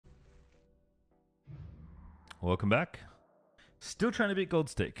welcome back. Still trying to beat Gold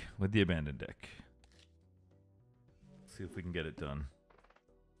Stake with the abandoned deck. See if we can get it done.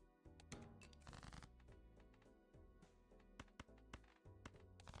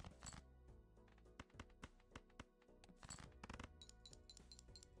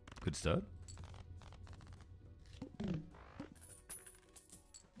 Good start.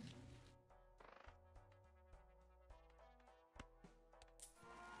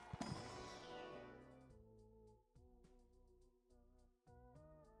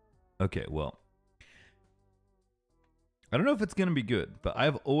 Okay, well, I don't know if it's going to be good, but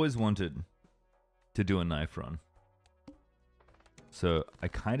I've always wanted to do a knife run. So I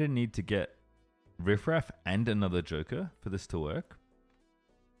kind of need to get Riffraff and another Joker for this to work.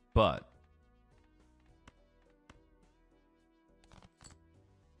 But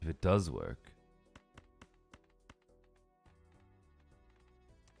if it does work,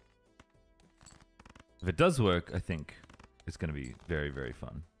 I think it's going to be very, very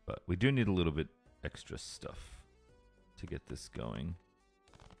fun. But we do need a little bit extra stuff to get this going.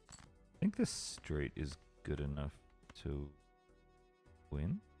 I think this straight is good enough to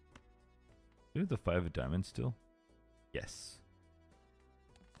win. Do we have the 5 of diamonds still? Yes.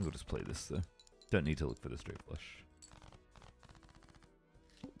 We'll just play this though. Don't need to look for the straight flush.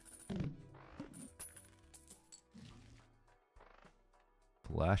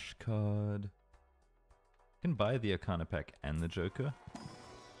 Flash card. Can buy the Arcana pack and the Joker.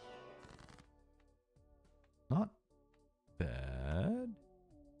 Not bad.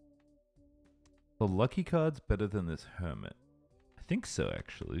 The lucky card's better than this Hermit. I think so,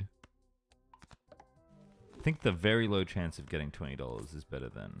 actually. I think the very low chance of getting $20 is better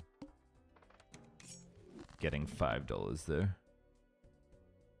than getting $5 there.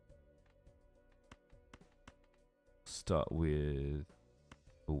 Start with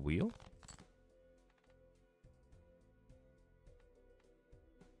a wheel.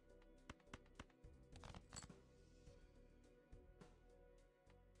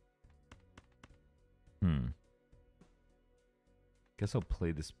 Guess I'll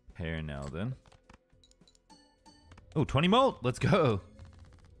play this pair now then. Oh, 20 mult! Let's go!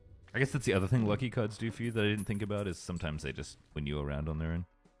 I guess that's the other thing lucky cards do for you that I didn't think about is sometimes they just win you around on their own.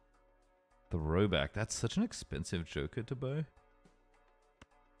 Throwback. That's such an expensive Joker to buy.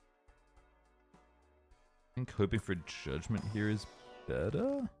 I think hoping for judgment here is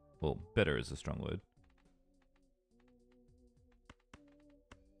better? Well, better is a strong word.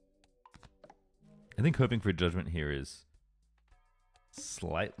 I think hoping for judgment here is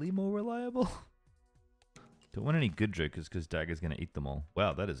slightly more reliable. Don't want any good Jokers because Dagger's going to eat them all.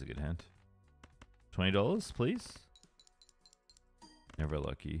 Wow, that is a good hand. $20, please? Never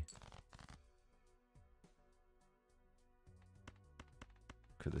lucky.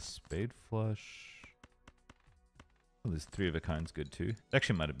 Could the spade flush? Oh, there's 3 of a kind's good too. It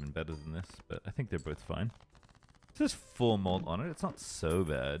actually might have been better than this, but I think they're both fine. There's 4 malt on it. It's not so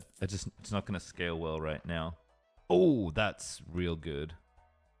bad. It's not going to scale well right now. Oh, that's real good.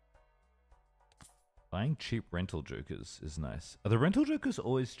 Buying cheap rental Jokers is nice. Are the rental Jokers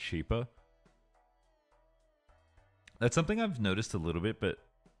always cheaper? That's something I've noticed a little bit, but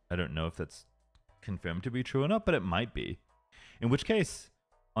I don't know if that's confirmed to be true or not, but it might be. In which case,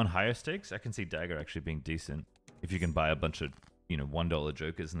 on higher stakes, I can see Dagger actually being decent. If you can buy a bunch of, you know, $1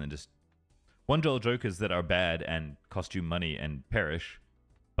 Jokers and then just $1 Jokers that are bad and cost you money and perish,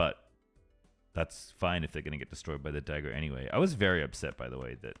 but that's fine if they're going to get destroyed by the Dagger anyway. I was very upset, by the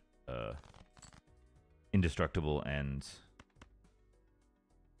way, that Indestructible and...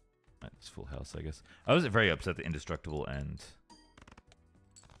 It's full house, I guess. I was very upset that Indestructible and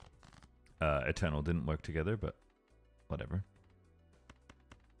Eternal didn't work together, but whatever.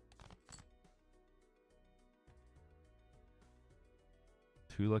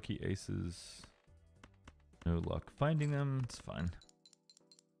 Two lucky aces. No luck finding them. It's fine.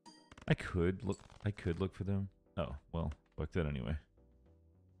 I could look for them. Oh, well, worked out anyway.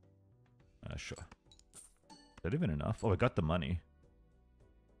 Sure. Is that even enough? Oh, I got the money.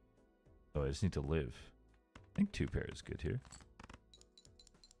 Oh, I just need to live. I think 2 pair is good here.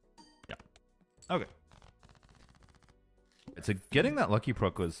 Yeah. Okay. So getting that lucky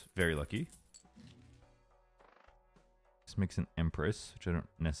proc was very lucky. This makes an Empress, which I don't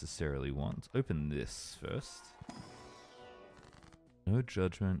necessarily want. Let's open this first. No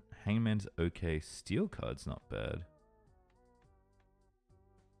judgment. Hangman's okay. Steel card's not bad.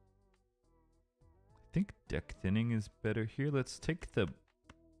 I think deck thinning is better here. Let's take the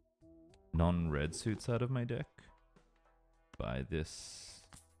non-red suits out of my deck. Buy this.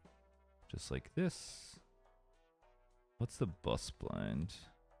 Just like this. What's the boss blind?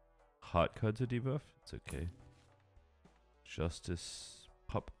 Heart cards are debuff? It's okay. Justice.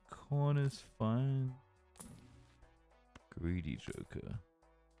 Popcorn is fine. Greedy Joker.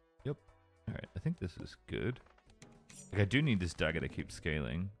 Yep. Alright, I think this is good. Like, I do need this dagger to keep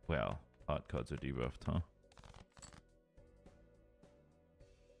scaling. Wow. Art cards are debuffed, huh?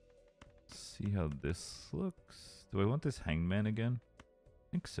 Let's see how this looks. Do I want this hangman again?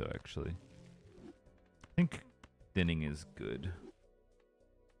 I think so, actually. I think thinning is good.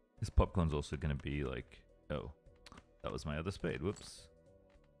 This popcorn's also going to be like... Oh, that was my other spade. Whoops.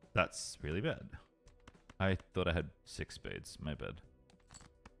 That's really bad. I thought I had 6 spades. My bad.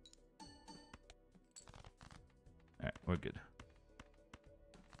 Alright, we're good.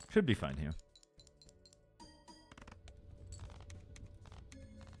 Should be fine here.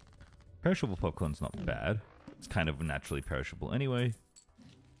 Perishable popcorn's not bad. It's kind of naturally perishable anyway.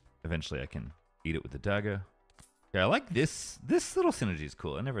 Eventually I can eat it with the dagger. Yeah, I like this. This little synergy is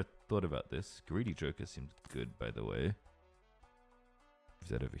cool. I never thought about this. Greedy Joker seems good, by the way. Is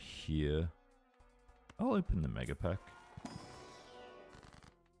that over here? I'll open the mega pack.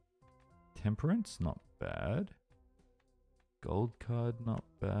 Temperance, not bad. Gold card, not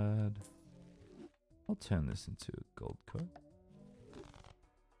bad. I'll turn this into a gold card. I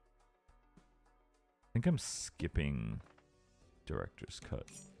think I'm skipping Director's Cut.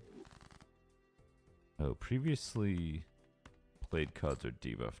 Oh, previously played cards are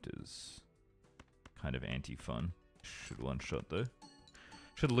debuffed is kind of anti-fun. Should one-shot though.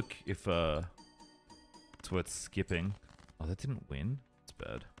 Should look if it's worth skipping. Oh, that didn't win? That's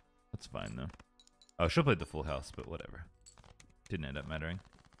bad. That's fine though. Oh, I should have played the full house, but whatever. Didn't end up mattering.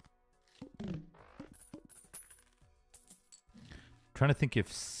 Trying to think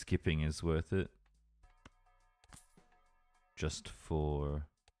if skipping is worth it. Just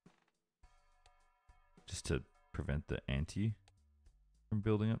to prevent the ante from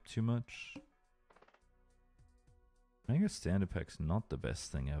building up too much. I think a standard pack's not the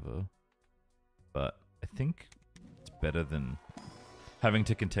best thing ever, but I think it's better than having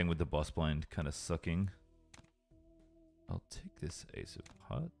to contend with the boss blind kind of sucking. I'll take this Ace of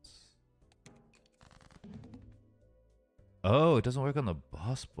Hearts. Oh, it doesn't work on the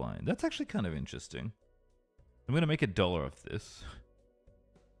boss blind. That's actually kind of interesting. I'm going to make $1 off this.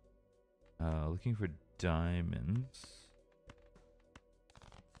 Looking for diamonds.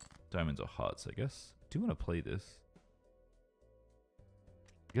 Diamonds or hearts, I guess. I do want to play this.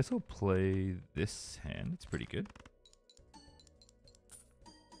 I guess I'll play this hand. It's pretty good.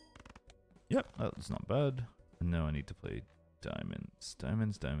 Yep, that's not bad. And now I need to play diamonds.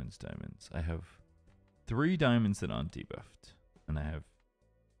 Diamonds, diamonds, diamonds. I have 3 diamonds that aren't debuffed. And I have...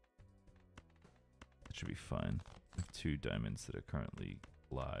 That should be fine. I have 2 diamonds that are currently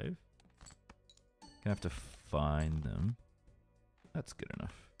live. Gonna have to find them. That's good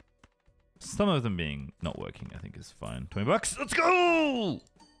enough. Some of them being not working, I think, is fine. $20. Let's go!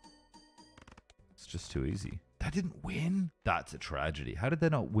 It's just too easy. That didn't win? That's a tragedy. How did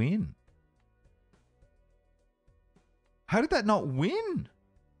that not win? How did that not win?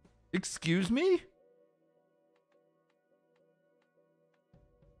 Excuse me?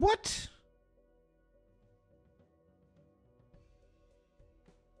 What?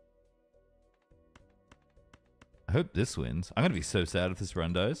 I hope this wins. I'm going to be so sad if this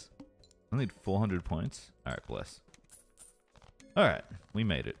run dies. I need 400 points. Alright, bless. Alright, we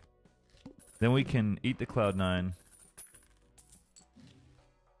made it. Then we can eat the Cloud9.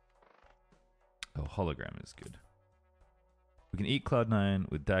 Oh, hologram is good. We can eat Cloud9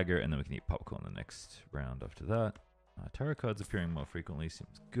 with dagger, and then we can eat popcorn the next round after that. Tarot cards appearing more frequently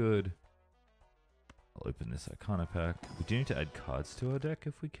seems good. I'll open this Arcana pack. We do need to add cards to our deck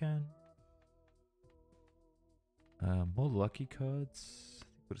if we can. More lucky cards. I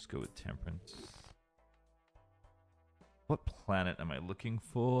think we'll just go with Temperance. What planet am I looking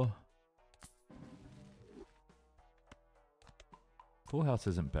for? Full house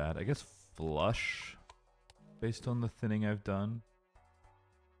isn't bad. I guess flush, based on the thinning I've done.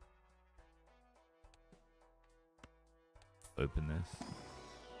 Open this.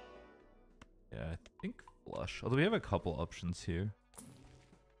 Yeah, I think flush. Although we have a couple options here.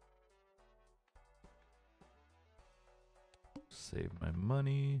 Save my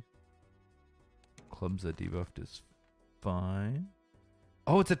money. Clubs that debuffed is fine.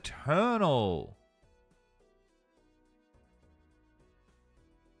 Oh, it's Eternal!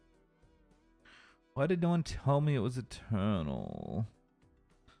 Why did no one tell me it was Eternal?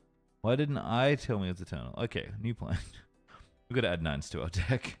 Why didn't I tell me it was Eternal? Okay, new plan. We've got to add 9s to our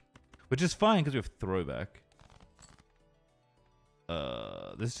deck. Which is fine because we have Throwback.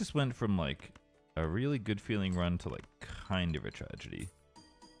 This just went from like a really good feeling run to like kind of a tragedy.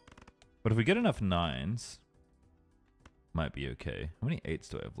 But if we get enough 9s, might be okay. How many 8s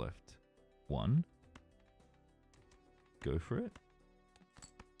do I have left? 1. Go for it.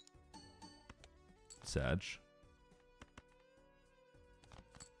 Sag.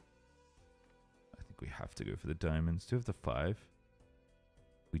 I think we have to go for the diamonds. Do we have the 5?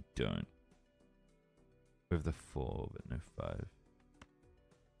 We don't. We have the 4, but no 5. I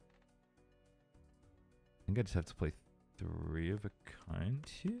think I just have to play 3 of a kind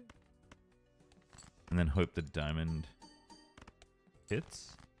here. And then hope the diamond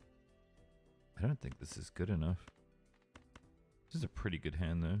hits. I don't think this is good enough. This is a pretty good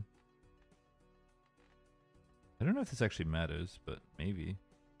hand though. I don't know if this actually matters, but maybe.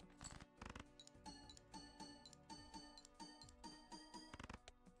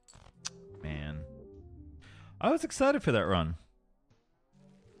 Man. I was excited for that run.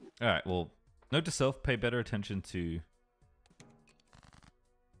 Alright, well, note to self, pay better attention to...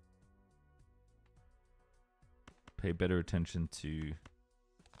 Pay better attention to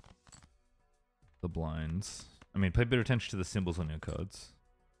the blinds. I mean, pay better attention to the symbols on your cards.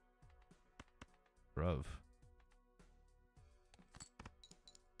 Bruv.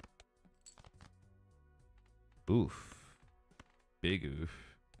 Oof. Big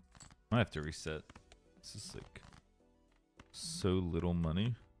oof. Might have to reset. This is like so little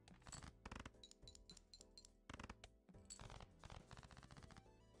money.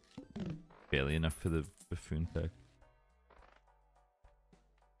 Barely enough for the buffoon pack.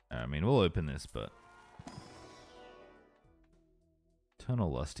 I mean, we'll open this, but Eternal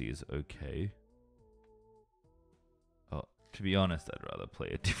Lusty is okay. Oh, to be honest, I'd rather play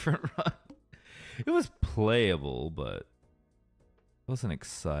a different run. It was playable, but it wasn't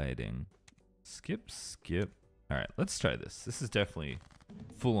exciting. Skip, skip. Alright, let's try this. This is definitely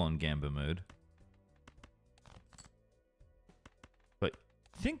full-on Gamba mode. But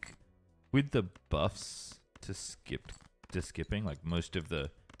I think with the buffs to skipping, like most of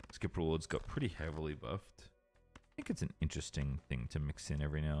the skip rewards got pretty heavily buffed. I think it's an interesting thing to mix in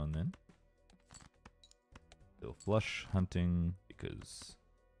every now and then. Little flush hunting because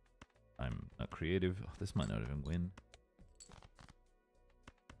I'm not creative. Oh, this might not even win.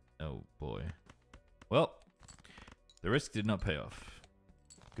 Oh boy. Well, the risk did not pay off.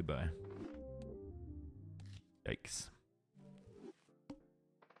 Goodbye. Yikes.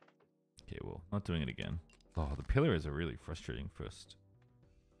 Okay, well, not doing it again. Oh, the pillar is a really frustrating first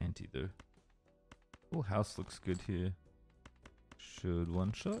anti though. Full house looks good here. Should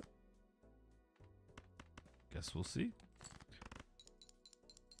one shot? Guess we'll see.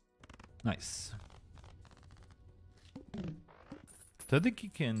 Nice. Don't think you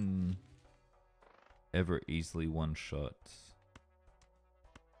can ever easily one shot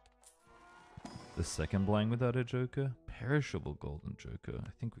the second blind without a joker. Perishable golden joker.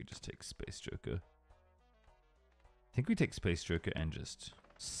 I think we just take space joker. I think we take space joker and just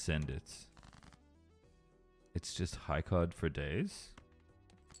send it. It's just high card for days.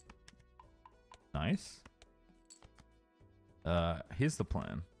 Nice. Here's the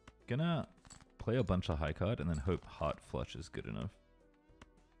plan. Gonna play a bunch of high card and then hope heart flush is good enough.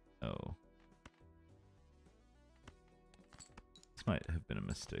 Oh. This might have been a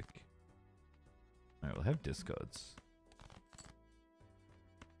mistake. Alright, we'll have discards.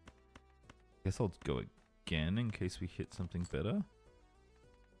 Guess I'll go again in case we hit something better.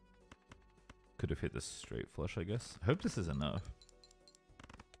 Could have hit the straight flush, I guess. I hope this is enough.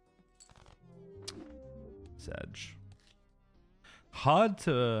 Sag. Hard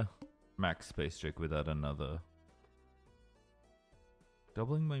to max space trick without another.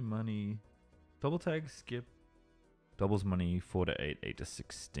 Doubling my money. Double tag, skip. Doubles money, 4 to 8, 8 to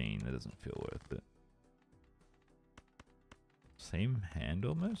 16. That doesn't feel worth it. Same hand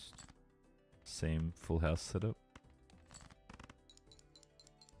almost. Same full house setup.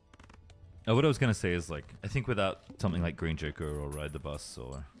 Oh, what I was going to say is, like, I think without something like Green Joker or Ride the Bus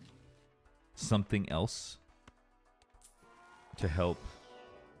or something else to help.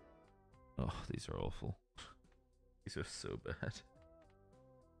 Oh, these are awful. These are so bad.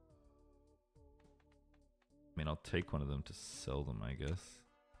 I mean, I'll take one of them to sell them, I guess.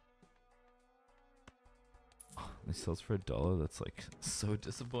 Oh, this sells for $1. That's, like, so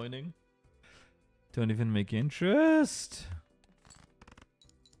disappointing. Don't even make interest.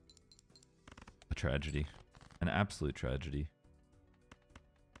 A tragedy. An absolute tragedy.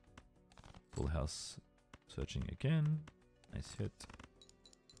 Full house searching again. Nice hit.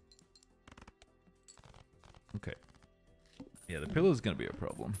 Okay. Yeah, the pillow's gonna be a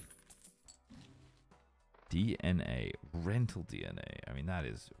problem. DNA. Rental DNA. I mean, that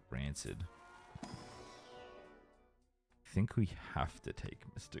is rancid. I think we have to take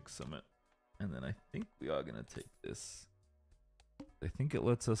Mystic Summit. And then I think we are gonna take this. I think it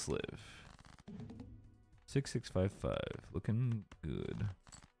lets us live. 6655. Looking good.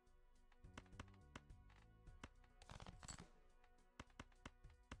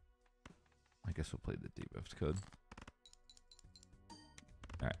 I guess we'll play the debuffed code.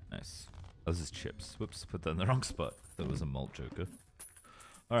 Alright, nice. Oh, this is chips. Whoops, put that in the wrong spot. That was a malt joker.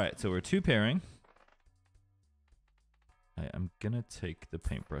 Alright, so we're 2 pairing. I'm gonna take the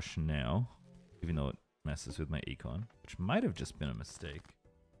paintbrush now, even though it messes with my econ, which might have just been a mistake.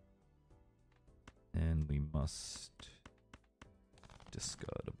 And we must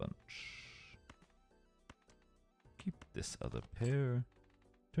discard a bunch. Keep this other pair.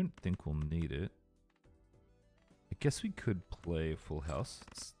 Don't think we'll need it. I guess we could play full house.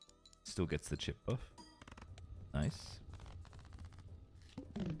 It still gets the chip buff. Nice.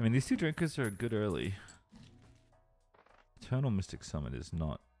 I mean, these 2 drinkers are good early. Eternal Mystic Summit is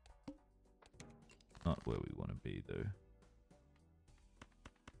not where we want to be, though.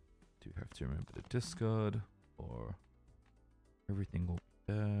 Do have to remember to discard, or everything will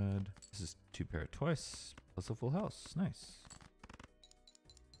be bad. This is 2 pair twice, plus a full house. Nice.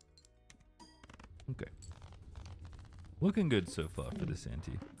 Okay. Looking good so far for this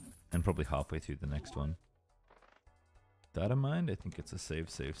ante. And probably halfway through the next one. That in mind, I think it's a save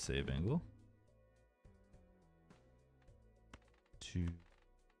angle. 2.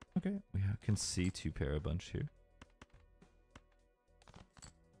 Okay, we can see 2 pair a bunch here.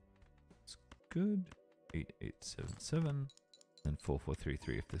 It's good. 8877 and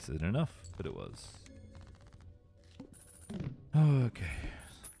 4433 if this isn't enough, but it was. Okay.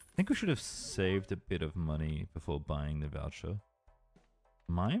 I think we should have saved a bit of money before buying the voucher.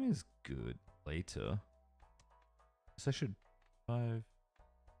 Mime is good later. So I should buy.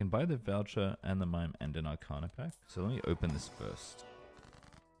 I can buy the voucher and the mime and an arcana pack. So let me open this first.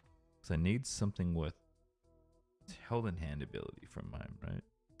 Because I need something with held in hand ability from mime, right?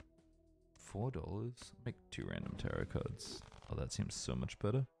 $4? Make 2 random tarot cards. Oh, that seems so much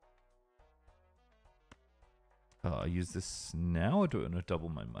better. I use this now or do I want to double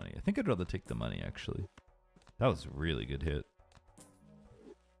my money? I think I'd rather take the money actually. That was a really good hit.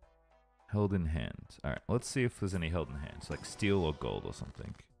 Held in hand. Alright, let's see if there's any held in hands, like steel or gold or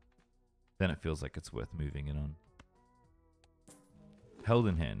something. Then it feels like it's worth moving in on. Held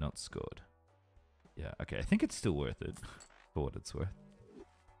in hand, not scored. Yeah, okay, I think it's still worth it for what it's worth.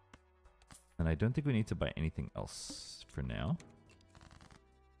 And I don't think we need to buy anything else for now.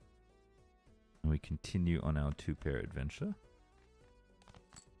 And we continue on our 2 pair adventure.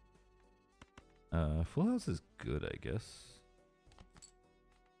 Full house is good, I guess.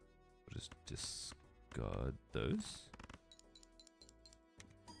 We'll just discard those.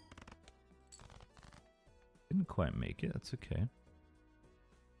 Didn't quite make it, that's okay.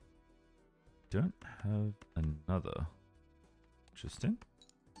 Don't have another. Interesting.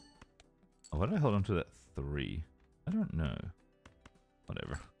 Oh, why did I hold on to that 3? I don't know.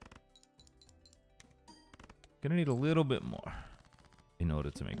 Whatever. Gonna need a little bit more in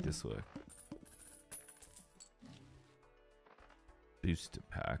order to make this work. Booster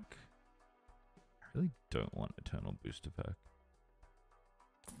pack. I really don't want Eternal Booster pack.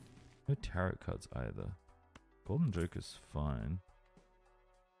 No tarot cards either. Golden Joker's fine.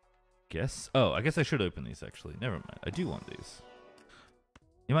 Guess. Oh, I guess I should open these actually. Never mind. I do want these.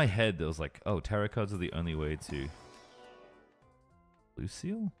 In my head, there was like, oh, tarot cards are the only way to. Blue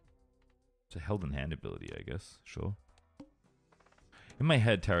Seal? It's a held in hand ability, I guess. Sure. In my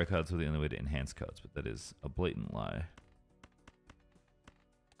head, tarot cards were the only way to enhance cards, but that is a blatant lie.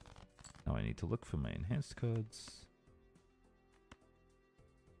 Now I need to look for my enhanced cards.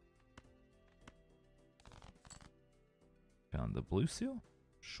 Found the blue seal?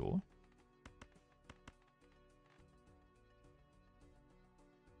 Sure.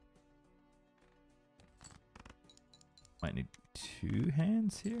 Might need 2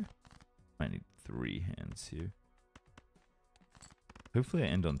 hands here. Might need 3 hands here. Hopefully I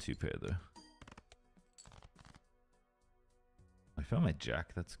end on 2 pair though. I found my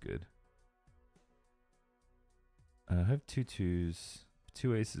jack, that's good. I have 2 2s,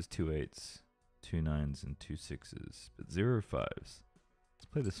 2 aces, 2 8s, 2 9s, and 2 6s, but 0 5s. Let's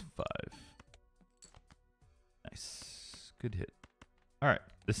play this 5. Nice. Good hit. Alright,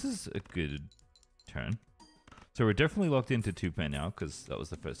 this is a good turn. So we're definitely locked into 2 pair now, because that was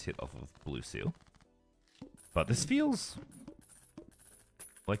the first hit off of Blue Seal. But this feels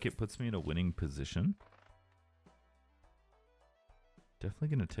like it puts me in a winning position.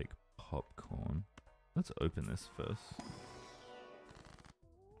 Definitely going to take popcorn. Let's open this first.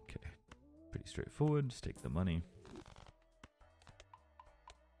 Okay, pretty straightforward. Just take the money.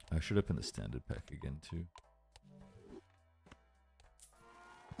 I should open the standard pack again too.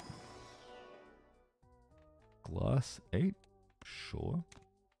 glass 8? Sure.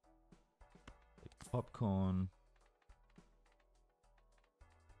 Popcorn.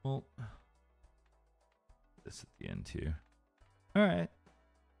 Well, this at the end here. Alright.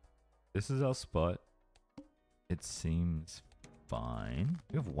 This is our spot. It seems fine.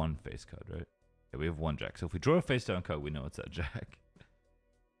 We have one face card, right? Yeah, we have one jack. So if we draw a face down card, we know it's that jack.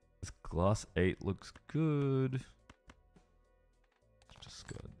 This glass 8 looks good. Just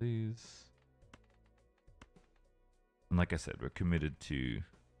got these. And like I said, we're committed to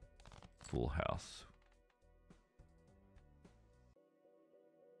full house.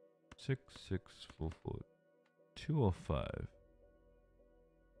 6, 6, 4, 4. 2 or 5?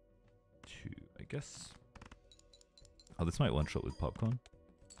 2, I guess. Oh, this might one shot with popcorn.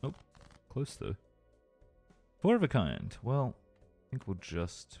 Nope. Close though. 4 of a kind. Well, I think we'll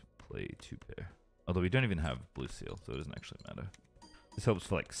just play 2 pair. Although we don't even have blue seal, so it doesn't actually matter. This helps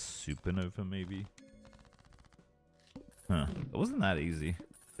for like supernova maybe. Huh. It wasn't that easy.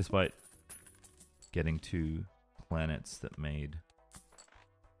 Despite getting 2 planets that made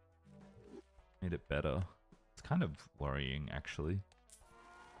it better. It's kind of worrying actually.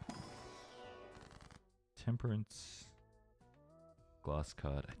 Temperance. Glass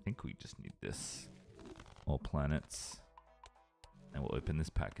card. I think we just need this. More planets. And we'll open this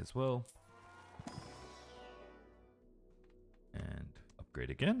pack as well. And upgrade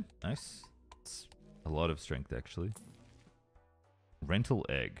again. Nice. It's a lot of strength actually. Rental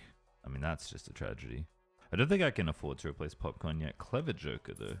egg. I mean, that's just a tragedy. I don't think I can afford to replace popcorn yet. Clever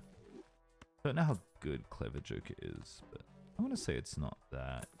Joker though. I don't know how good Clever Joker is, but I want to say it's not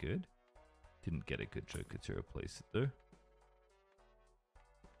that good. Didn't get a good Joker to replace it though.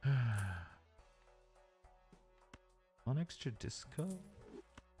 On extra discard?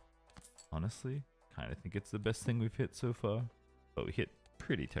 Honestly, kind of think it's the best thing we've hit so far. But we hit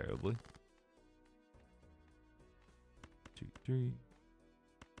pretty terribly. 2, 3.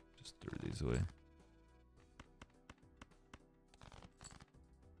 Just throw these away.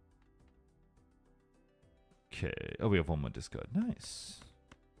 Okay. Oh, we have one more discard. Nice.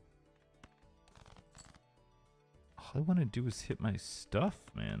 All I want to do is hit my stuff,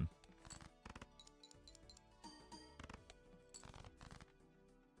 man.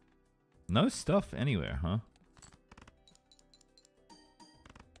 No stuff anywhere, huh?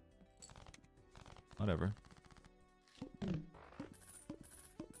 Whatever.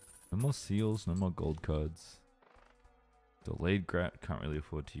 No more seals, no more gold cards. Delayed grat, can't really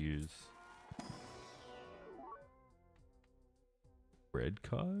afford to use. Red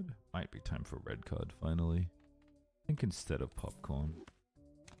card? Might be time for red card finally. I think instead of popcorn.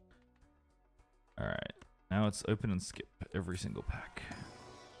 Alright, now it's open and skip every single pack.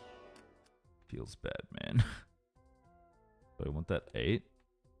 Feels bad, man. Do I want that 8?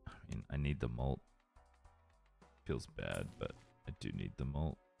 I mean, I need the malt. Feels bad, but I do need the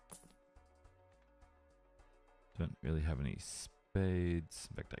malt. Don't really have any spades.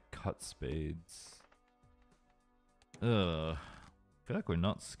 In fact, I cut spades. Ugh. I feel like we're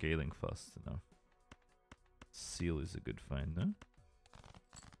not scaling fast enough. Seal is a good find, though.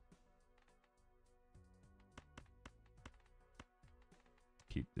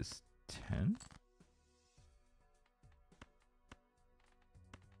 Keep this 10.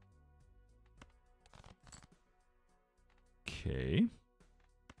 Okay.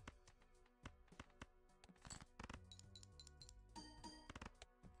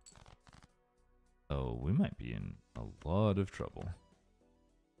 Oh, we might be in a lot of trouble.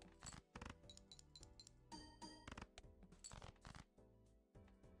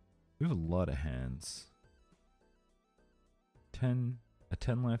 We have a lot of hands. 10, a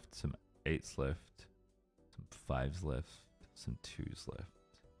 10 left, some 8s left, some 5s left, some 2s left.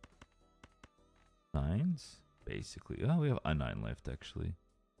 9s? Basically. Oh, we have a 9 left actually.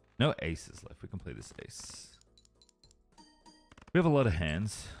 No aces left. We can play this ace. We have a lot of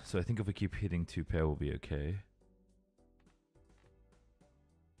hands, so I think if we keep hitting 2 pair, we'll be okay.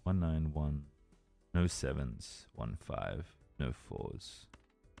 1, 9, 1. No 7s. 1, 5. No 4s.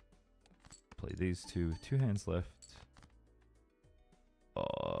 Play these 2. 2 hands left.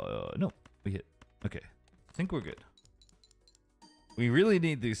 No. We hit. Okay. I think we're good. We really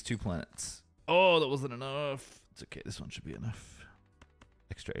need these 2 planets. Oh, that wasn't enough. It's okay. This one should be enough.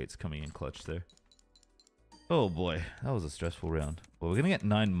 Extra 8s coming in clutch there. Oh boy, that was a stressful round. Well, we're gonna get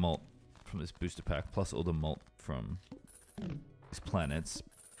 9 malt from this booster pack, plus all the malt from these planets.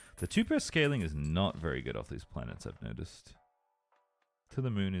 The 2-pair scaling is not very good off these planets, I've noticed. To the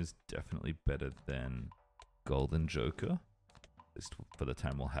Moon is definitely better than Golden Joker. At least for the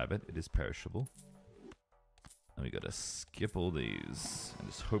time we'll have it. It is perishable. And we gotta skip all these and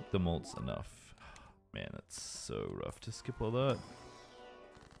just hope the malt's enough. Man, that's so rough to skip all that.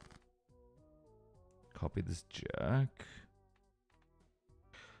 Copy this jack.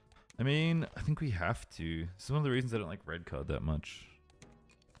 I mean, I think we have to. This is one of the reasons I don't like red card that much.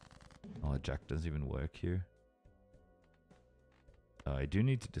 Oh, jack doesn't even work here. I do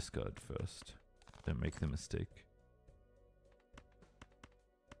need to discard first. Don't make the mistake.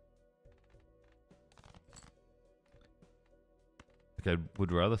 Like, I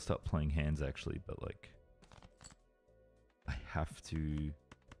would rather start playing hands actually, but like, I have to.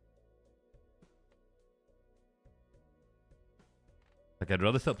 Like, I'd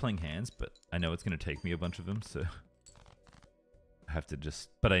rather start playing hands, but I know it's going to take me a bunch of them, so I have to just.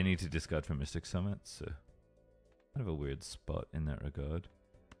 But I need to discard for Mystic Summit, so kind of a weird spot in that regard.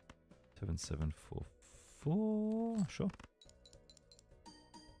 7744, sure.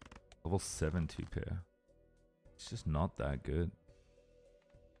 Level 7 2-pair. It's just not that good.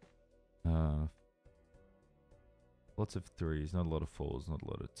 Lots of 3s, not a lot of 4s, not a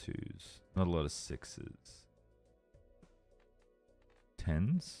lot of 2s, not a lot of 6s.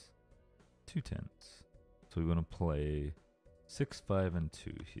 10s? 2 10s. So we want to play 6, 5, and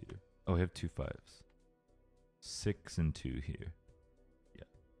 2 here. Oh, we have 2 5s. 6 and 2 here. Yeah.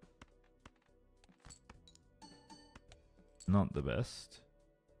 Not the best.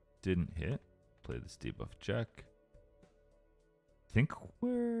 Didn't hit. Play this debuff jack. I think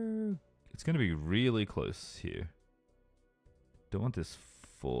it's going to be really close here. Don't want this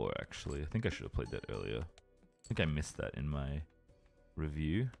 4 actually. I think I should have played that earlier. I think I missed that in my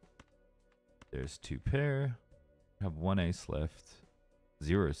review. There's 2 pair. I have 1 ace left.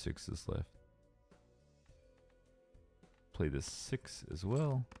 0 6s left. Play this 6 as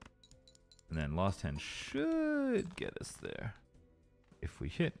well. And then last hand should get us there. If we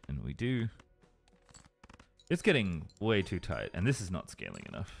hit, and we do. It's getting way too tight, and this is not scaling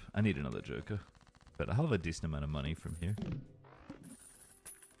enough. I need another joker. But I'll have a decent amount of money from here.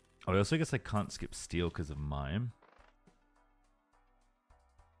 Oh, I also guess I can't skip steal because of mime.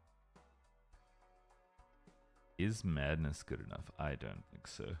 Is madness good enough? I don't think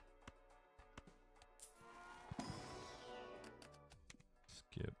so.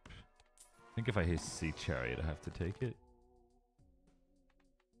 Skip. I think if I see chariot, I have to take it.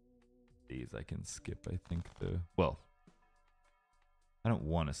 These I can skip, I think, though. Well, I don't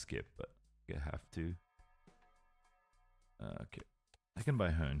want to skip, but I have to. Okay. I can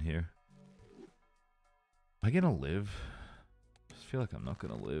buy Hone here. Am I gonna live? I just feel like I'm not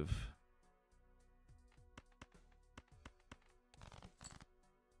gonna live.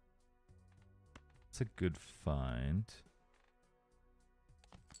 It's a good find.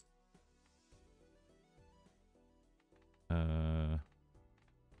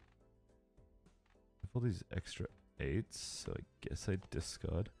 All these extra 8s, so I guess I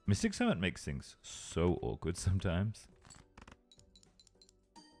discard. Mystic Summit makes things so awkward sometimes.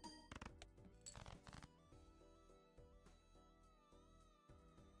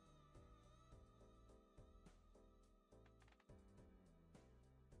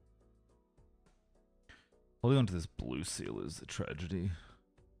 Holding on to this blue seal is a tragedy.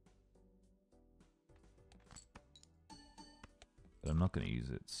 But I'm not going to use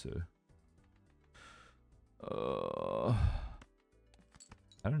it, so... I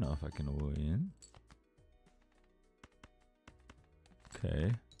don't know if I can win.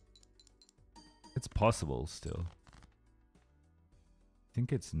 Okay. It's possible still. I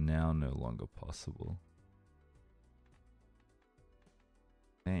think it's now no longer possible.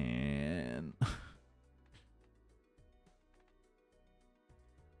 Man.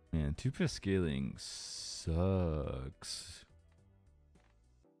 Man, 2-pair scaling sucks.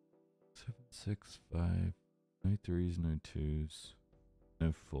 7, 6, 5. No 3s, no 2s.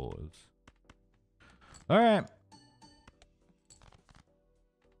 No 4s. Alright.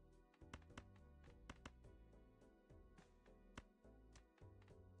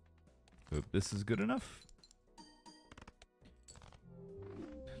 Hope this is good enough.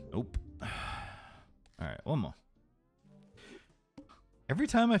 Nope. Alright, one more. Every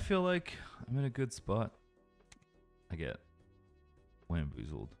time I feel like I'm in a good spot, I get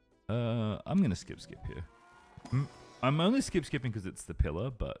wamboozled. I'm gonna skip here. I'm only skipping because it's the pillar,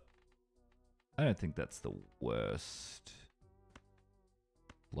 but I don't think that's the worst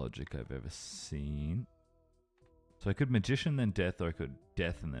logic I've ever seen. So I could magician then death, or I could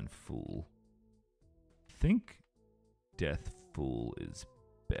death and then fool. I think death fool is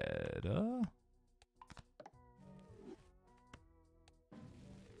better.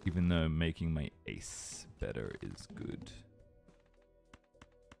 Even though making my ace better is good.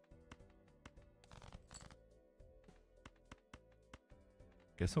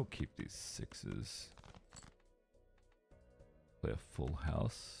 Guess I'll keep these 6s. Play a full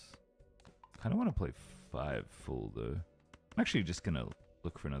house. Kind of want to play 5 full though. I'm actually just gonna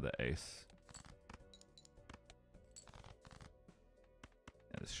look for another ace.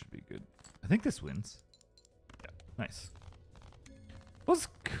 Yeah, this should be good. I think this wins. Yeah, nice. Was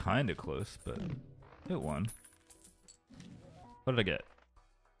kind of close, but it won. What did I get?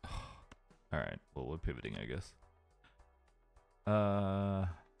 Alright, well, we're pivoting, I guess. I'm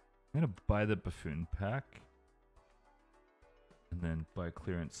gonna buy the buffoon pack. And then buy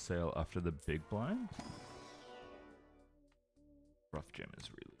clearance sale after the big blind. Rough gem is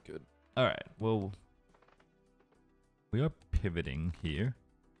really good. Alright, well, we are pivoting here.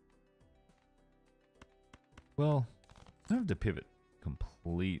 Well, I don't have to pivot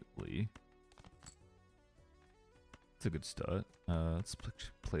completely. It's a good start. Let's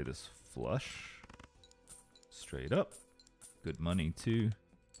play this flush. Straight up. Good money too.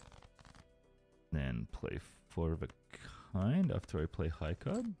 Then play 4 of a kind after I play high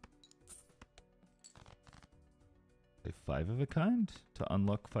card. Play 5 of a kind to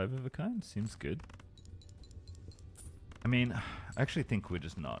unlock 5 of a kind. Seems good. I mean, I actually think we're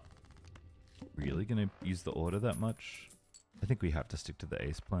just not really going to use the order that much. I think we have to stick to the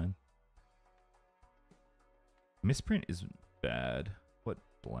ace plan. Misprint isn't bad. What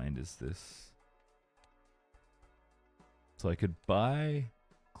blind is this? So I could buy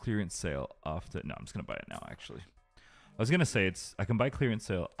clearance sale after. No, I'm just going to buy it now, actually. I was going to say I can buy clearance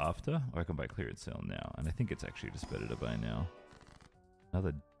sale after, or I can buy clearance sale now. And I think it's actually just better to buy now.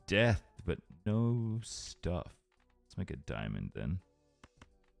 Another death, but no stuff. Let's make a diamond then.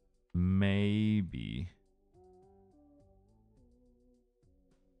 Maybe.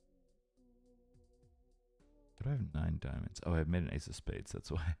 But I have 9 diamonds. Oh, I've made an ace of spades,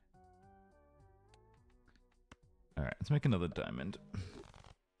 that's why. Alright, let's make another diamond. I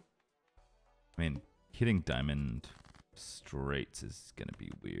mean, hitting diamond straights is gonna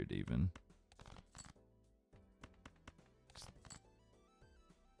be weird even.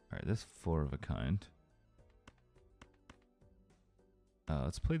 Alright, there's 4 of a kind.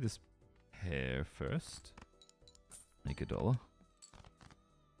 Let's play this pair first. Make $1. I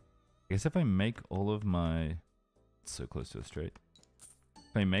guess if I make all of my... It's so close to a straight.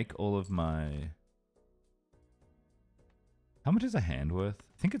 If I make all of my... How much is a hand worth?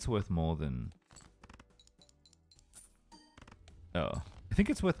 I think it's worth more than... Oh. I think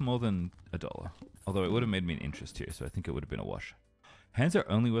it's worth more than $1. Although it would have made me an interest here, so I think it would have been a wash. Hands are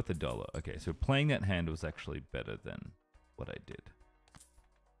only worth $1. Okay, so playing that hand was actually better than what I did.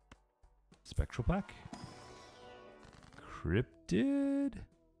 Spectral pack. Cryptid.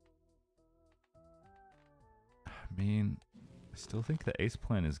 I mean, I still think the ace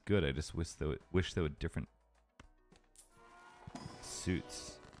plan is good. I just wish there were different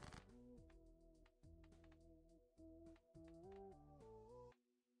suits.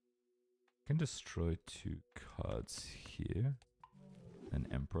 I can destroy 2 cards here. An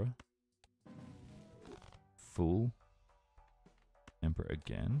Emperor. Fool. Emperor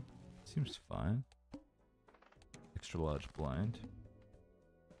again. Seems fine. Extra large blind.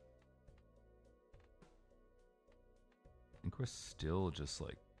 I think we're still just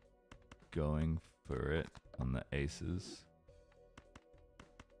like going for it on the aces.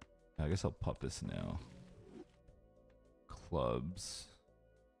 I guess I'll pop this now. Clubs.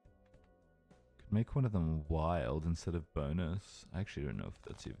 Could make one of them wild instead of bonus. I actually don't know if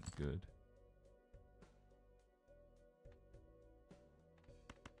that's even good.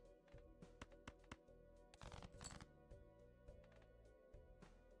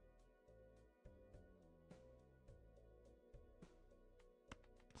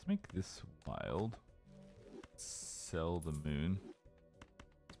 Let's make this wild. Sell the moon.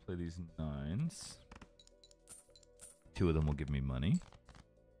 Let's play these 9s. 2 of them will give me money.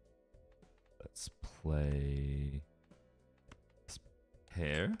 Let's play this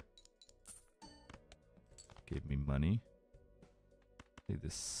pair. Gave me money. Play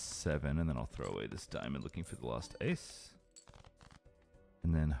this 7, and then I'll throw away this diamond looking for the last ace.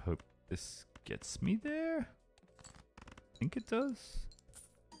 And then hope this gets me there. I think it does.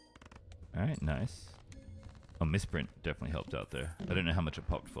 Alright, nice. Oh, misprint definitely helped out there. I don't know how much it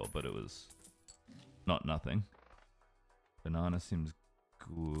popped for, but it was not nothing. Banana seems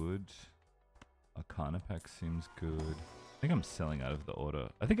good. Arcana pack seems good. I think I'm selling out of the order.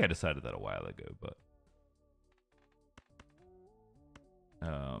 I think I decided that a while ago, but...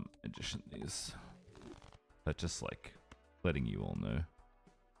 Addition these. But just like letting you all know.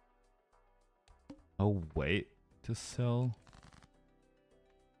 I'll wait to sell.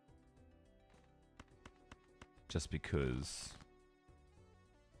 Just because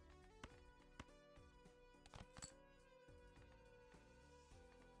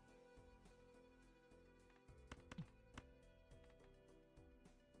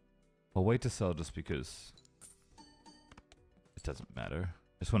I'll wait to sell just because it doesn't matter.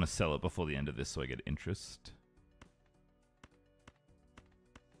 I just want to sell it before the end of this so I get interest.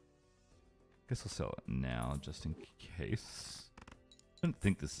 Guess I'll sell it now just in case. I don't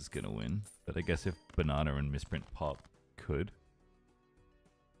think this is going to win, but I guess if banana and misprint pop, could.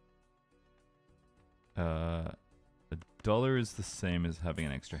 $1 is the same as having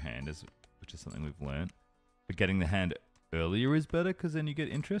an extra hand, which is something we've learned. But getting the hand earlier is better because then you get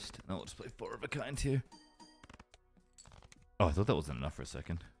interest. Now let's play 4 of a kind here. Oh, I thought that wasn't enough for a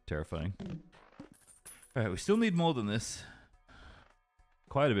second. Terrifying. Alright, we still need more than this.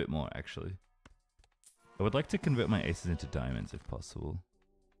 Quite a bit more, actually. I would like to convert my aces into diamonds if possible.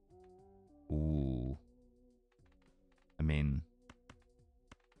 Ooh. I mean,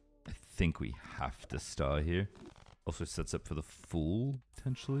 I think we have to star here. Also sets up for the Fool,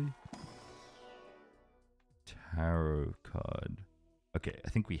 potentially. Tarot card. Okay, I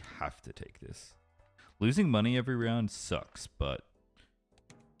think we have to take this. Losing money every round sucks, but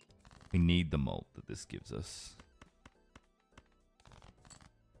we need the mult that this gives us.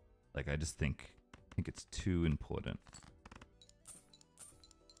 Like, I just think it's too important.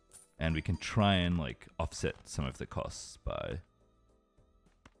 And we can try and, like, offset some of the costs by...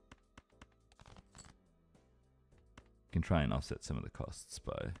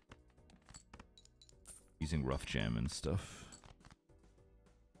 using rough jam and stuff.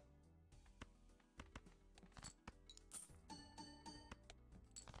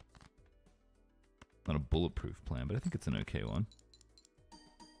 Not a bulletproof plan, but I think it's an okay one.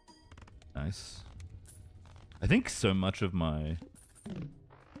 Nice. I think so much of my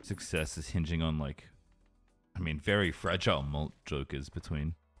success is hinging on, like, I mean, very fragile mult jokers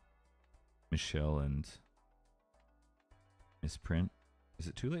between Michelle and Misprint. Is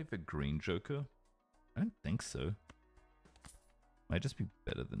it too late for green joker? I don't think so. Might just be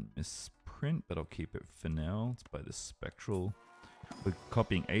better than Misprint, but I'll keep it for now. Let's buy the spectral. We're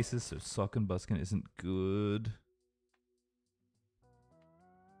copying aces, so sock and buskin isn't good.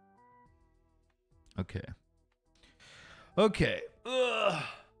 Okay. Okay. Ugh.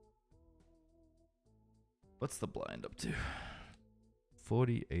 What's the blind up to?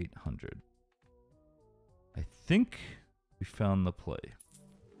 4,800. I think we found the play.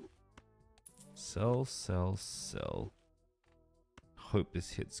 Sell, sell, sell. Hope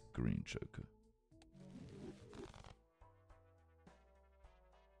this hits green joker.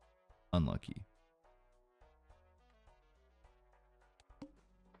 Unlucky.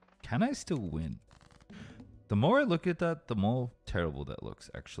 Can I still win? The more I look at that, the more terrible that looks,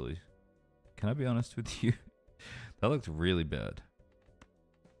 actually. Can I be honest with you? That looks really bad.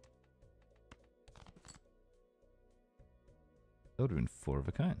 That would have been 4 of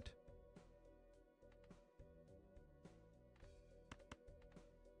a kind.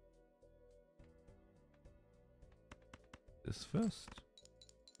 This first.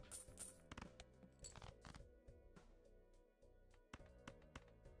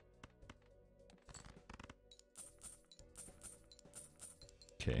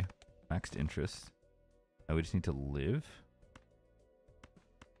 Okay, maxed interest. Now we just need to live.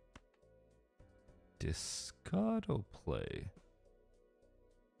 Discard or play?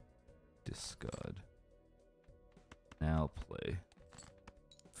 Discard. Now play.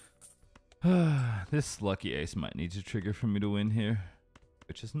 This lucky ace might need to trigger for me to win here,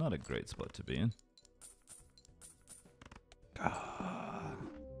 which is not a great spot to be in. I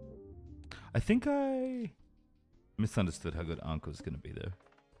think I misunderstood how good Anko was going to be there.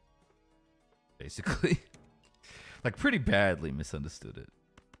 Basically. Like, pretty badly misunderstood it.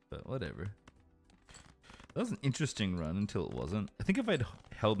 But whatever. That was an interesting run until it wasn't. I think if I'd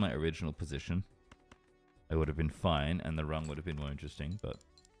held my original position, I would have been fine, and the run would have been more interesting, but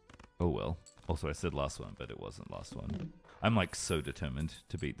oh well. Also, I said last one, but it wasn't last one. I'm, like, so determined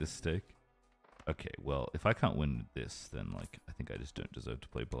to beat this stake. Okay, well, if I can't win with this, then, like, I think I just don't deserve to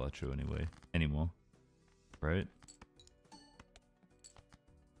play Balatro anymore. Right?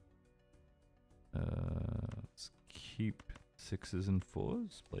 Let's keep 6s and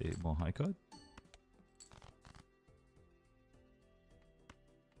 4s. Play more high card.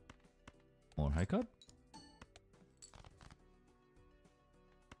 More high card.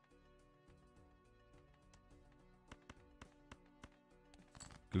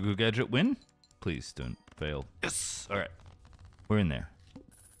 Google Gadget win? Please don't fail. Yes! Alright. We're in there.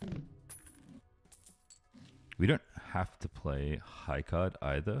 We don't have to play high card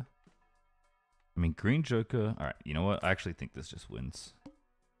either. I mean, green joker. Alright, you know what? I actually think this just wins.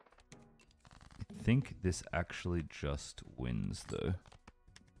 I think this actually just wins, though.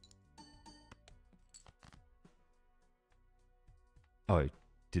 Oh,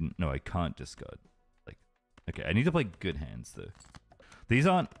 didn't. No, I can't discard. Like, okay, I need to play good hands though. These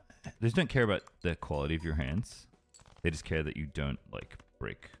don't care about the quality of your hands. They just care that you don't like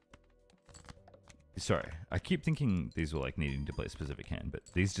break. Sorry, I keep thinking these were like needing to play a specific hand, but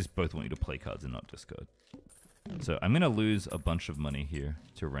these just both want you to play cards and not discard. So I'm gonna lose a bunch of money here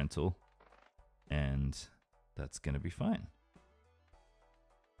to rental, and that's gonna be fine.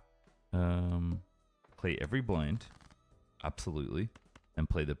 Play every blind, absolutely, and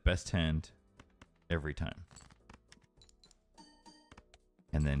play the best hand every time.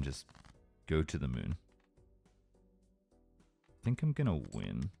 And then just go to the moon. I think I'm gonna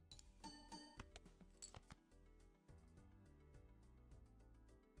win.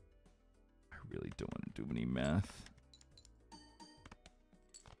 I really don't want to do any math.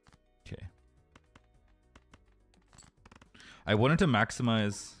 Okay. I wanted to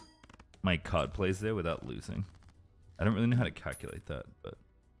maximize my card plays there without losing. I don't really know how to calculate that, but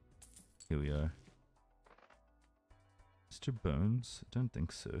here we are. Mr. Bones? I don't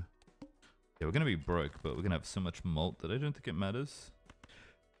think so. Yeah, we're gonna be broke, but we're gonna have so much malt that I don't think it matters.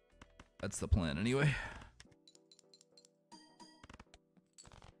 That's the plan anyway.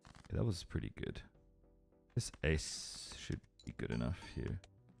 Okay, that was pretty good. This ace should be good enough here.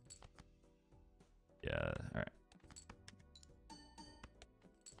 Yeah, alright.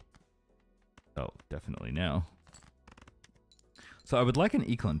 Oh, definitely now. So I would like an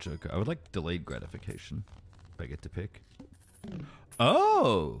econ joker. I would like delayed gratification if I get to pick.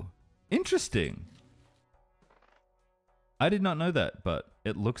 Oh, interesting. I did not know that, but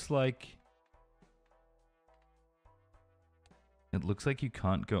it looks like you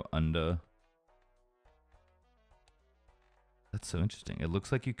can't go under. That's so interesting. It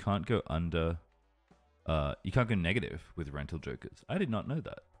looks like you can't go under. You can't go negative with rental jokers. I did not know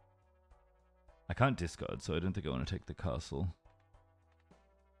that. I can't discard, so I don't think I want to take the castle.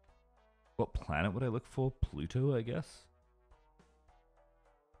 What planet would I look for? Pluto, I guess?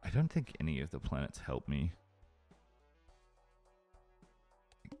 I don't think any of the planets help me.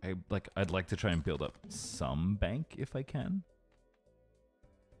 I'd like to try and build up some bank if I can.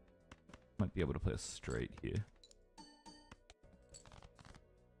 Might be able to play a straight here.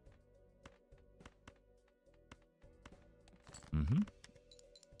 Mm-hmm.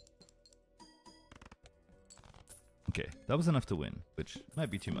 Okay, that was enough to win, which might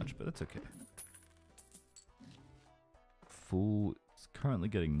be too much, but that's okay. Fool is currently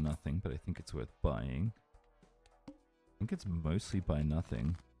getting nothing, but I think it's worth buying. I think it's mostly buy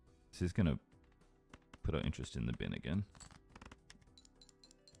nothing. This is gonna put our interest in the bin again.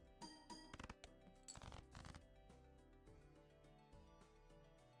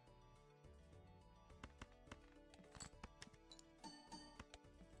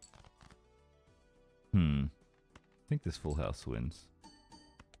 I think this full house wins.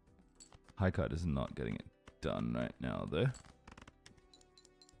 High card is not getting it done right now though,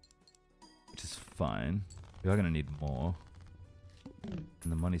 which is fine. We are going to need more, and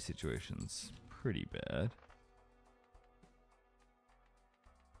the money situation's pretty bad.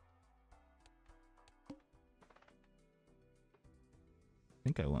 I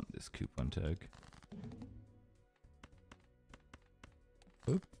think I want this coupon tag.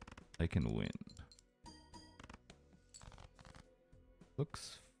 Oop, I can win.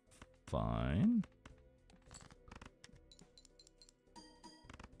 Looks fine.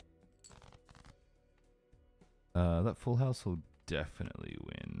 That full house will definitely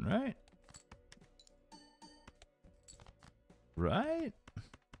win, right? Right?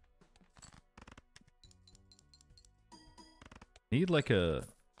 Need like a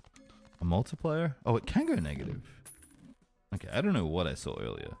multiplier? Oh, it can go negative. Okay, I don't know what I saw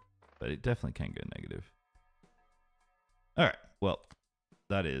earlier, but it definitely can go negative. Alright, well,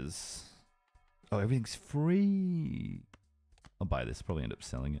 that is... Oh, everything's free! I'll buy this, probably end up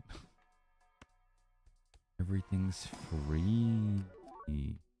selling it. Everything's free.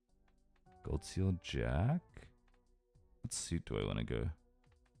 Gold seal jack? What suit do I want to go?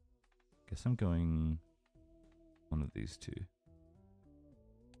 Guess I'm going one of these two.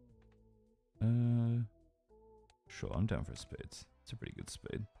 Sure, I'm down for spades. It's a pretty good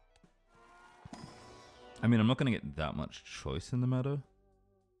spade. I mean, I'm not going to get that much choice in the matter.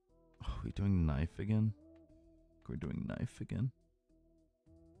 Oh, are we doing knife again? We're doing knife again.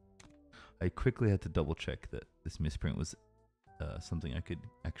 I quickly had to double check that this misprint was something I could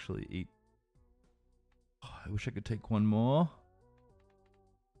actually eat. Oh, I wish I could take one more.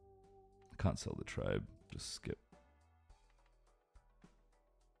 I can't sell the tribe. Just skip.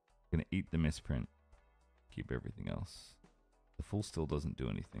 I'm gonna eat the misprint. Keep everything else. The full still doesn't do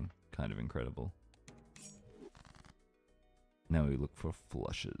anything. Kind of incredible. Now we look for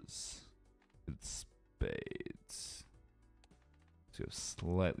flushes with spades. So we have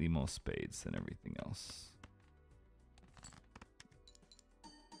slightly more spades than everything else.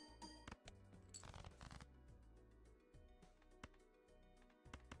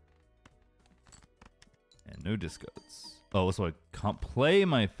 And no discards. Oh, so I can't play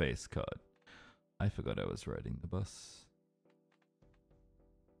my face card. I forgot I was riding the bus.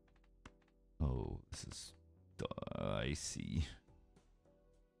 Oh, this is dicey.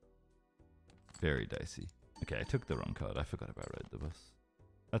 Very dicey. Okay, I took the wrong card. I forgot about riding the bus.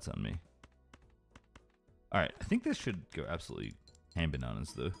 That's on me. Alright, I think this should go absolutely ham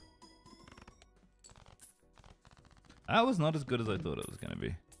bananas though. That was not as good as I thought it was going to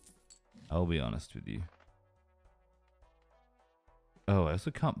be. I'll be honest with you. Oh, I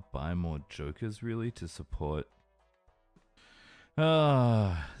also can't buy more jokers really to support.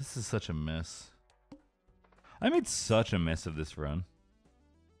 Ah, this is such a mess. I made such a mess of this run.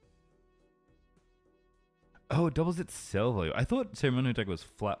 Oh, it doubles its sell value. I thought ceremonial deck was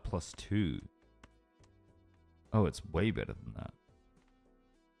flat +2. Oh, it's way better than that.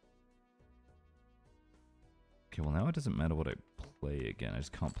 Okay, well now it doesn't matter what I play again. I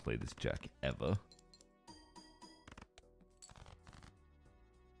just can't play this jack ever.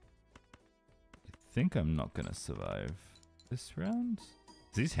 I think I'm not gonna survive this round.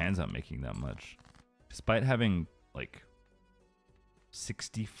 These hands aren't making that much. Despite having like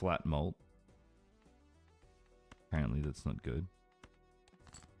 60 flat mult. Apparently that's not good.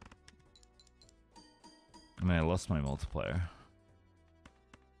 I mean, I lost my multiplier.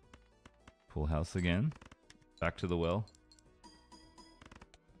 Full house again. Back to the well.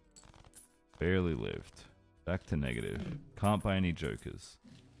 Barely lived. Back to negative. Can't buy any jokers.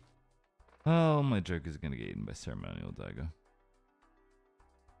 Oh, my joker's gonna get eaten by ceremonial dagger.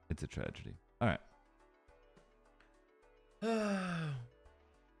 It's a tragedy. Alright.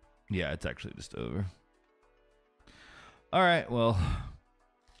 Yeah, it's actually just over. Alright, well.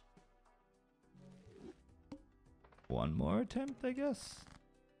 One more attempt, I guess.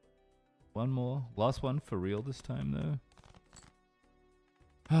 One more. Last one for real this time,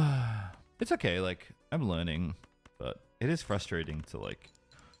 though. It's okay, like, I'm learning, but it is frustrating to, like,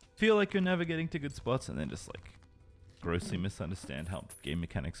 feel like you're never getting to good spots and then just, like, grossly misunderstand how game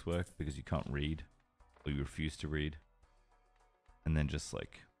mechanics work because you can't read or you refuse to read. And then just,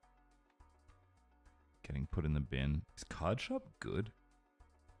 like, getting put in the bin. Is Card Shop good?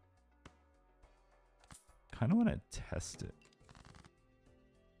 Kind of want to test it.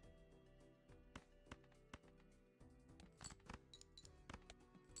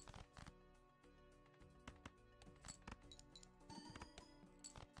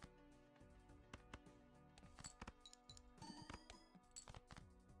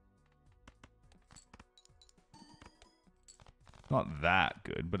 Not that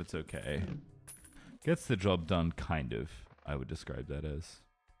good, but it's okay. Gets the job done, kind of. I would describe that as.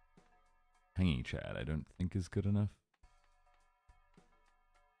 Hanging Chad, I don't think is good enough.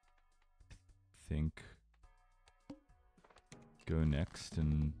 Think go next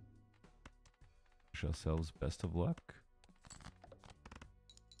and wish ourselves best of luck.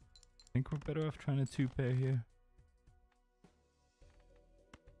 Think we're better off trying to two-pair here.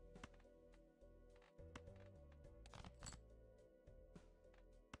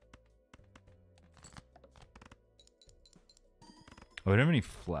 Oh, I don't have any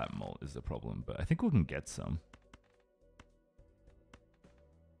flat malt is the problem, but I think we can get some.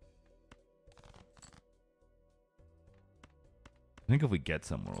 I think if we get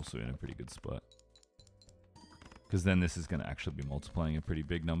some, we're also in a pretty good spot. Because then this is going to actually be multiplying a pretty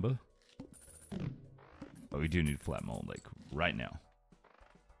big number. But we do need flat malt, like, right now.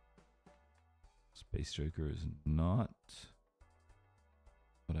 Space Joker is not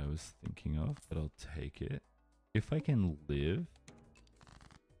what I was thinking of, but I'll take it. If I can live...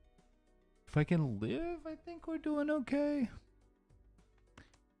 If I can live, I think we're doing okay.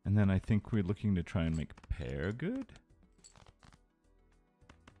 And then I think we're looking to try and make pair good.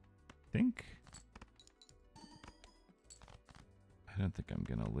 I think. I don't think I'm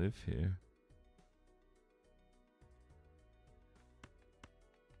gonna live here.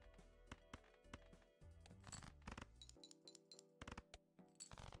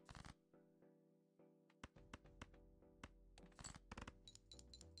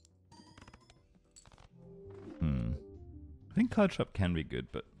 I think Card Shop can be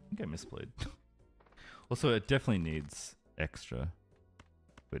good, but I think I misplayed. Also, it definitely needs extra,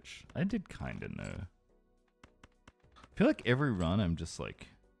 which I did kind of know. I feel like every run I'm just like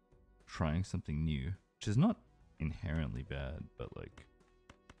trying something new, which is not inherently bad, but like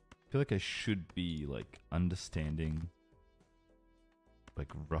I feel like I should be like understanding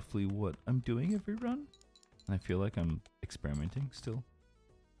roughly what I'm doing every run. And I feel like I'm experimenting still.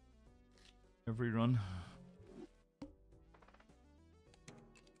 Every run.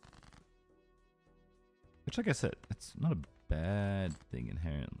 Which, like I said, it's not a bad thing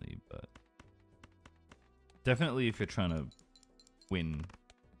inherently, but definitely if you're trying to win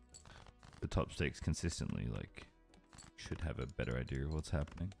the top stakes consistently, like, you should have a better idea of what's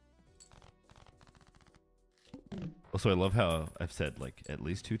happening. Also, I love how I've said, like, at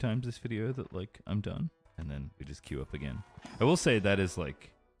least 2 times this video that, like, I'm done, and then we just queue up again. I will say that is,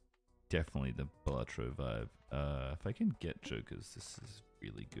 like, definitely the Balatro vibe. If I can get jokers, this is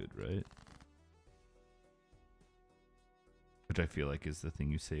really good, right? Which I feel like is the thing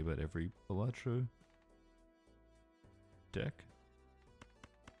you say about every Balatro deck.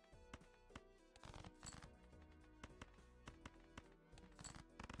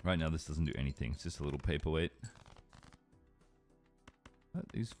 Right now this doesn't do anything, it's just a little paperweight. Let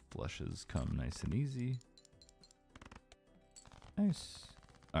these flushes come nice and easy. Nice.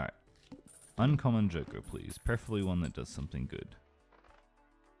 Alright. Uncommon joker, please. Preferably one that does something good.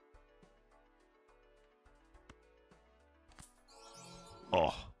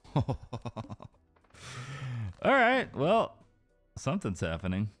 Oh. Alright, well, something's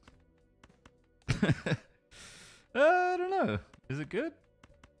happening. I don't know. Is it good?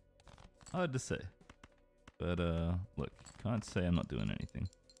 Hard to say. But, look, can't say I'm not doing anything.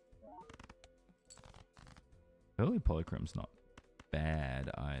 Early polychrome's not bad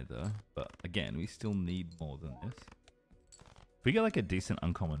either. But, again, we still need more than this. If we get, like, a decent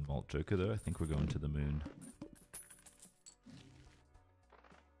uncommon malt joker, though, I think we're going to the moon.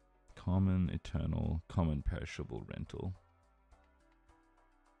 Common, eternal, common, perishable, rental.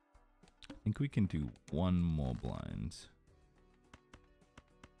 I think we can do one more blind.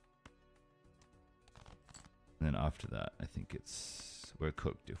 And then after that, I think we're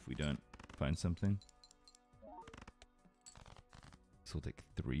cooked if we don't find something. So we'll take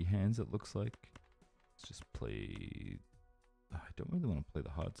 3 hands, it looks like. Let's just play... I don't really want to play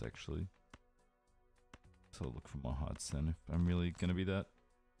the hearts, actually. So I'll look for more hearts then, if I'm really going to be that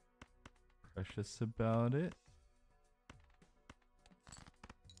precious about it.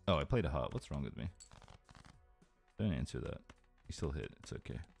 Oh, I played a heart. What's wrong with me? Don't answer that. You still hit. It's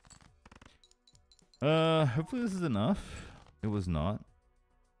okay. Hopefully this is enough. It was not.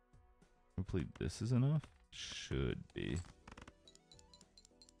 Hopefully this is enough. Should be.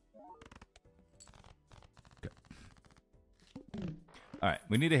 Okay. Alright,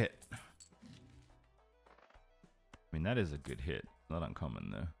 we need a hit. I mean, that is a good hit. Not uncommon,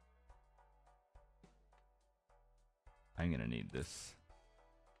 though. I'm gonna need this.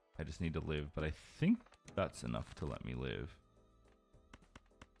 I just need to live, but I think that's enough to let me live.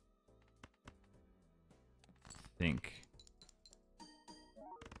 Think.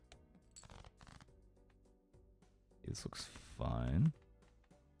 This looks fine.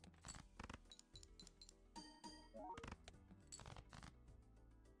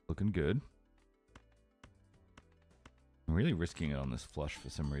 Looking good. I'm really risking it on this flush for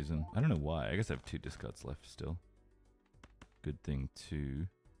some reason. I don't know why. I guess I have 2 discards left still. Good thing too.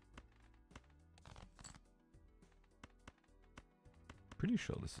 Pretty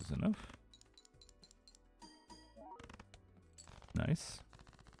sure this is enough. Nice.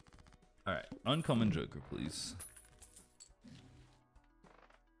 Alright, uncommon joker, please.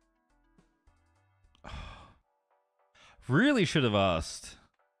 Really should have asked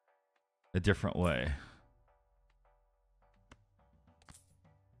a different way.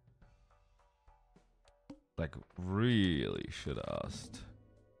 Like, really should have asked.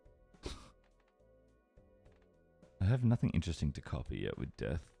 I have nothing interesting to copy yet with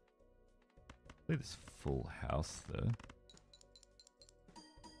death. Play this full house, though.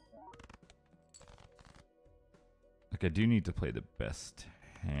 Like, I do need to play the best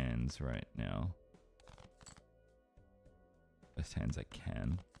hands right now. Best hands I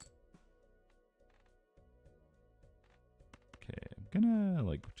can. Okay, I'm gonna,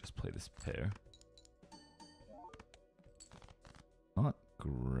 like, just play this pair. Not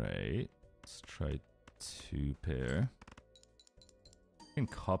great. Let's try 2 pair. I can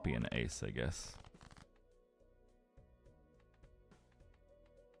copy an ace, I guess.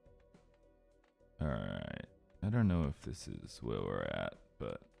 Alright. I don't know if this is where we're at,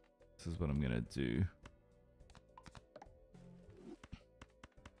 but this is what I'm gonna do.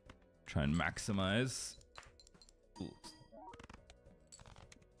 Try and maximize. Ooh.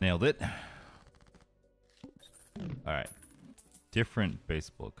 Nailed it. Alright. Different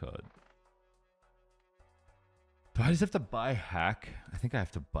baseball card. Do I just have to buy hack? I think I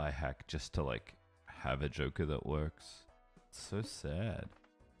have to buy hack just to, like, have a joker that works. It's so sad.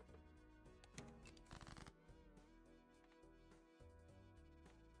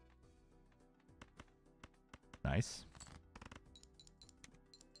 Nice.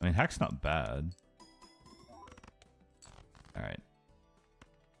 I mean, hack's not bad. Alright.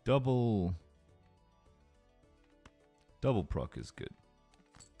 Double proc is good.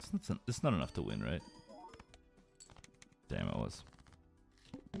 It's not enough to win, right? Damn, I was.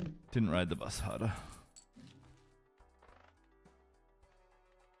 Didn't ride the bus harder.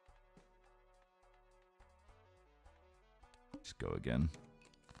 Just go again.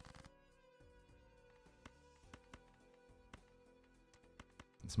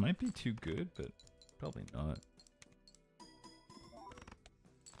 This might be too good, but probably not.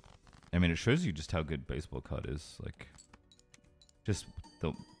 I mean, it shows you just how good baseball card is. Like, just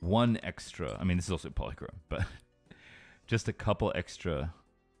the one extra. I mean, this is also polychrome, but just a couple extra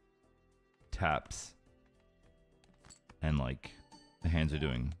taps, and like the hands are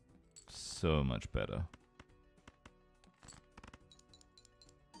doing so much better.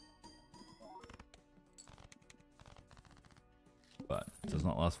 But it does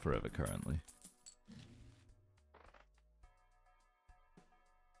not last forever currently.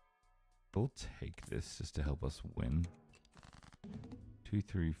 We'll take this just to help us win. 2,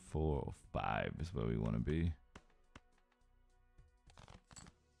 3, 4, or 5 is where we want to be.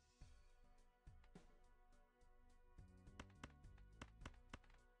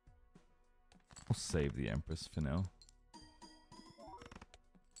 We'll save the Empress for now.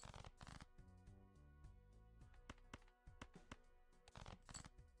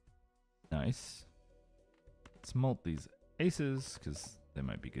 Nice. Let's molt these aces, because they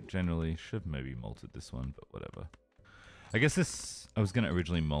might be good generally. Should have maybe malted this one, but whatever. I guess this... I was going to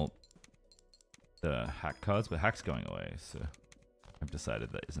originally molt the hack cards, but hack's going away, so I've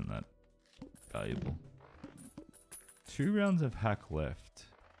decided that isn't that valuable. 2 rounds of hack left.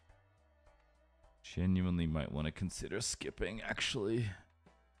 Genuinely might want to consider skipping, actually.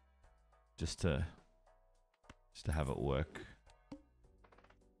 Just to have it work.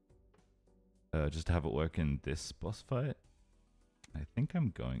 Just to have it work in this boss fight. I think I'm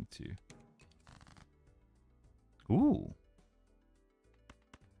going to. Ooh.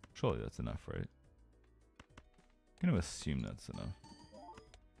 Surely that's enough, right? I'm going to assume that's enough.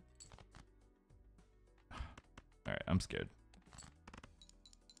 Alright, I'm scared.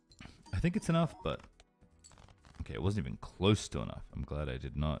 I think it's enough, but... Okay, it wasn't even close to enough. I'm glad I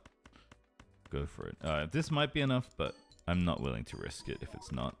did not go for it. This might be enough, but I'm not willing to risk it if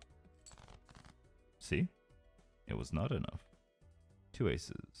it's not. See? It was not enough. 2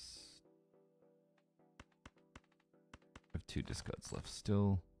 aces. I have 2 discards left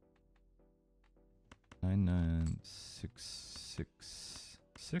still. 9, 9, 6, 6,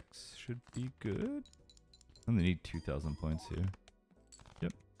 6 should be good. I only need 2,000 points here.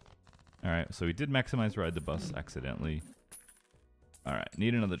 Yep. Alright, so we did maximize ride the bus accidentally. Alright,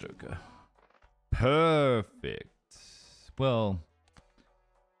 need another joker. Perfect. Well,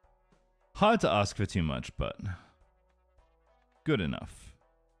 hard to ask for too much, but good enough,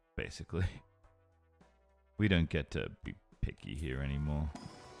 basically. We don't get to be picky here anymore.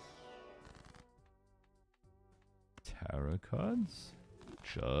 Tarot cards.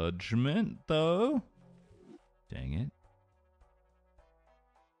 Judgment, though. Dang it.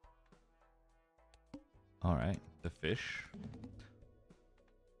 Alright, the fish.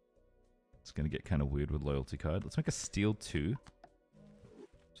 It's going to get kind of weird with loyalty card. Let's make a steel 2.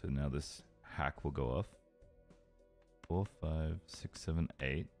 So now this hack will go off. 4, 5, 6, 7,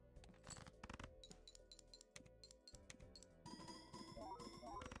 8.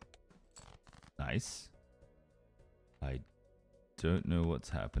 Nice. I don't know what's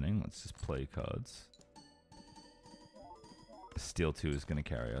happening. Let's just play cards. Steel 2 is going to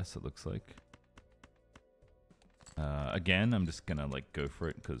carry us, it looks like. Again, I'm just going to like go for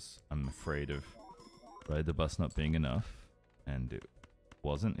it because I'm afraid of ride the bus not being enough. And it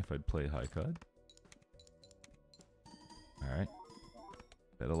wasn't if I'd play high card. Alright.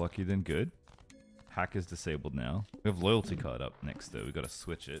 Better lucky than good. Hack is disabled now. We have loyalty card up next though. We've got to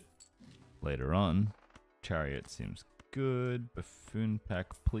switch it later on. Chariot seems good. Buffoon pack,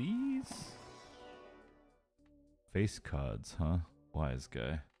 please. Face cards, huh? Wise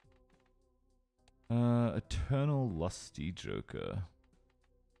guy. Eternal Lusty Joker.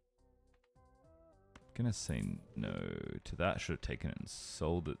 Gonna say no to that. Should have taken it and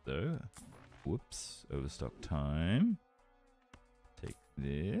sold it though. Whoops. Overstock time. Take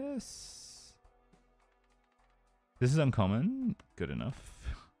this. This is uncommon. Good enough.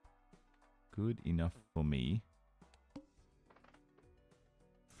 Good enough for me.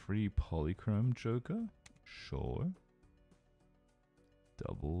 Free Polychrome Joker? Sure.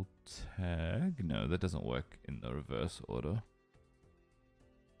 Double tag? No, that doesn't work in the reverse order.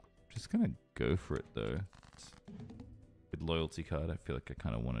 Just gonna go for it though. With loyalty card, I feel like I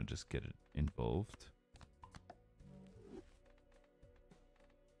kind of want to just get it involved.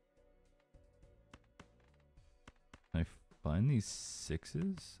 Can I find these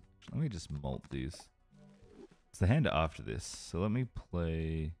sixes? Let me just mult these. It's the hand after this, so let me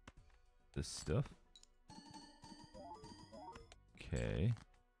play this stuff. Okay.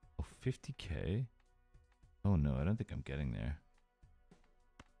 Oh, 50k. Oh no, I don't think I'm getting there.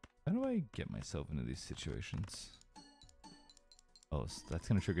 How do I get myself into these situations? Oh, so that's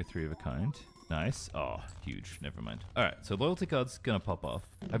going to trigger 3 of a kind. Nice. Oh, huge. Never mind. Alright, so loyalty card's going to pop off.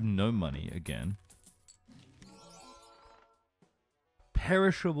 I have no money again.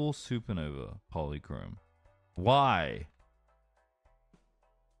 Perishable Supernova Polychrome. Why?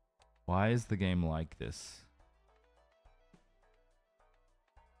 Why is the game like this?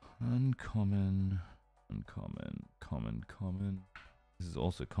 Uncommon. Uncommon. Common. Common. This is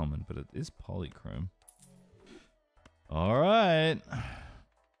also common, but it is polychrome. Alright.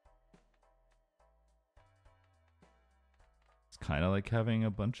 It's kind of like having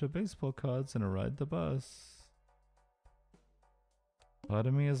a bunch of baseball cards and a ride the bus. Part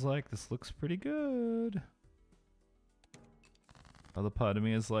of me is like, this looks pretty good. Other part of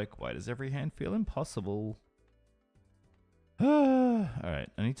me is like, why does every hand feel impossible? Alright,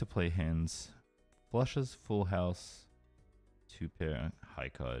 I need to play hands. Flushes, full house, 2 pair, high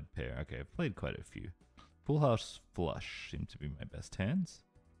card pair. Okay, I've played quite a few. Full house, flush seem to be my best hands.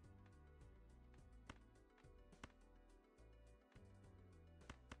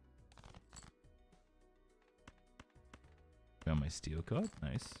 Found my steel card,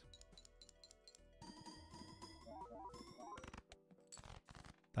 nice.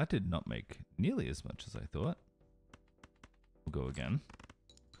 That did not make nearly as much as I thought. We'll go again.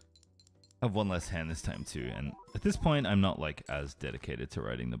 I have one less hand this time too, and at this point I'm not like as dedicated to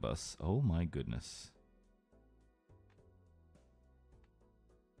riding the bus. Oh my goodness.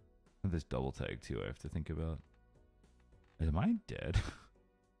 This double tag too I have to think about. Am I dead?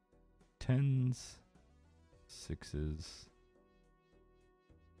 10s, 6s,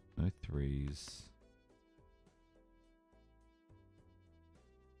 no 3s,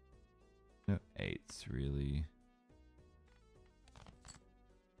 no 8s really.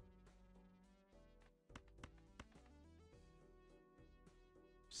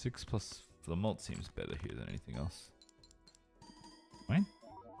 Six plus the mult seems better here than anything else. Right?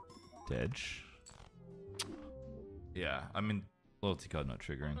 Edge. Yeah, I mean, loyalty card not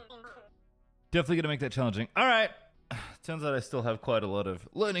triggering. Definitely gonna make that challenging. All right. Turns out I still have quite a lot of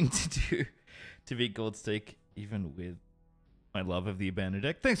learning to do to beat Gold Stake, even with my love of the abandoned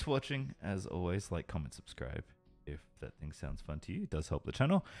deck. Thanks for watching. As always, like, comment, subscribe if that thing sounds fun to you. It does help the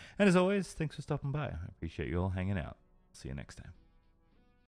channel. And as always, thanks for stopping by. I appreciate you all hanging out. See you next time.